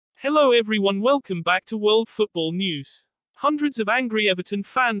Hello everyone, welcome back to World Football News. Hundreds of angry Everton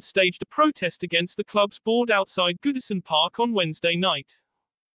fans staged a protest against the club's board outside Goodison Park on Wednesday night.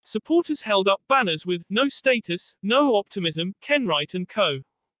 Supporters held up banners with "No status, no optimism, Kenwright and co.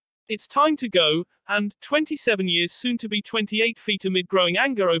 It's time to go," and 27 years soon to be 28 feet amid growing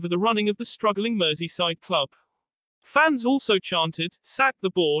anger over the running of the struggling Merseyside club. Fans also chanted, "Sack the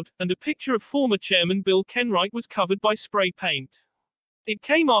board," and a picture of former chairman Bill Kenwright was covered by spray paint. It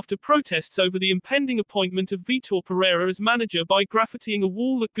came after protests over the impending appointment of Vitor Pereira as manager by graffitiing a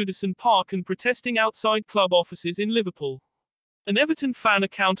wall at Goodison Park and protesting outside club offices in Liverpool. An Everton fan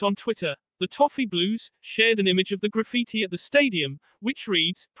account on Twitter, the Toffee Blues, shared an image of the graffiti at the stadium, which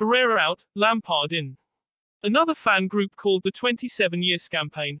reads, "Pereira out, Lampard in." Another fan group called the 27 Years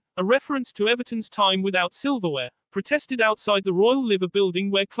Campaign, a reference to Everton's time without silverware, protested outside the Royal Liver building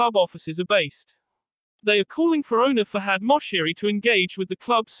where club offices are based. They are calling for owner Fahad Moshiri to engage with the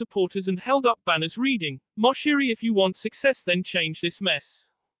club's supporters and held up banners reading, "Moshiri, if you want success then change this mess."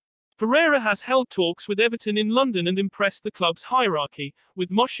 Pereira has held talks with Everton in London and impressed the club's hierarchy, with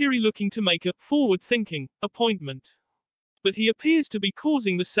Moshiri looking to make a forward-thinking appointment. But he appears to be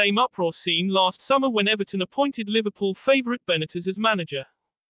causing the same uproar seen last summer when Everton appointed Liverpool favourite Benitez as manager.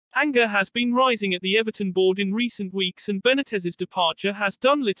 Anger has been rising at the Everton board in recent weeks and Benitez's departure has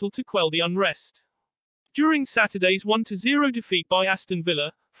done little to quell the unrest. During Saturday's 1-0 defeat by Aston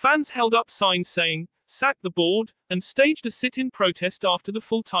Villa, fans held up signs saying, "Sack the board," and staged a sit-in protest after the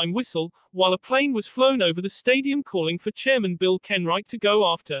full-time whistle, while a plane was flown over the stadium calling for chairman Bill Kenwright to go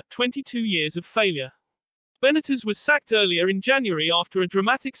after 22 years of failure. Benitez was sacked earlier in January after a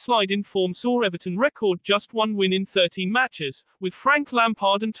dramatic slide in form saw Everton record just one win in 13 matches, with Frank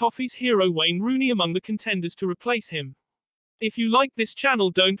Lampard and Toffee's hero Wayne Rooney among the contenders to replace him. If you like this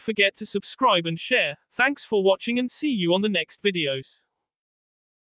channel, don't forget to subscribe and share. Thanks for watching and see you on the next videos.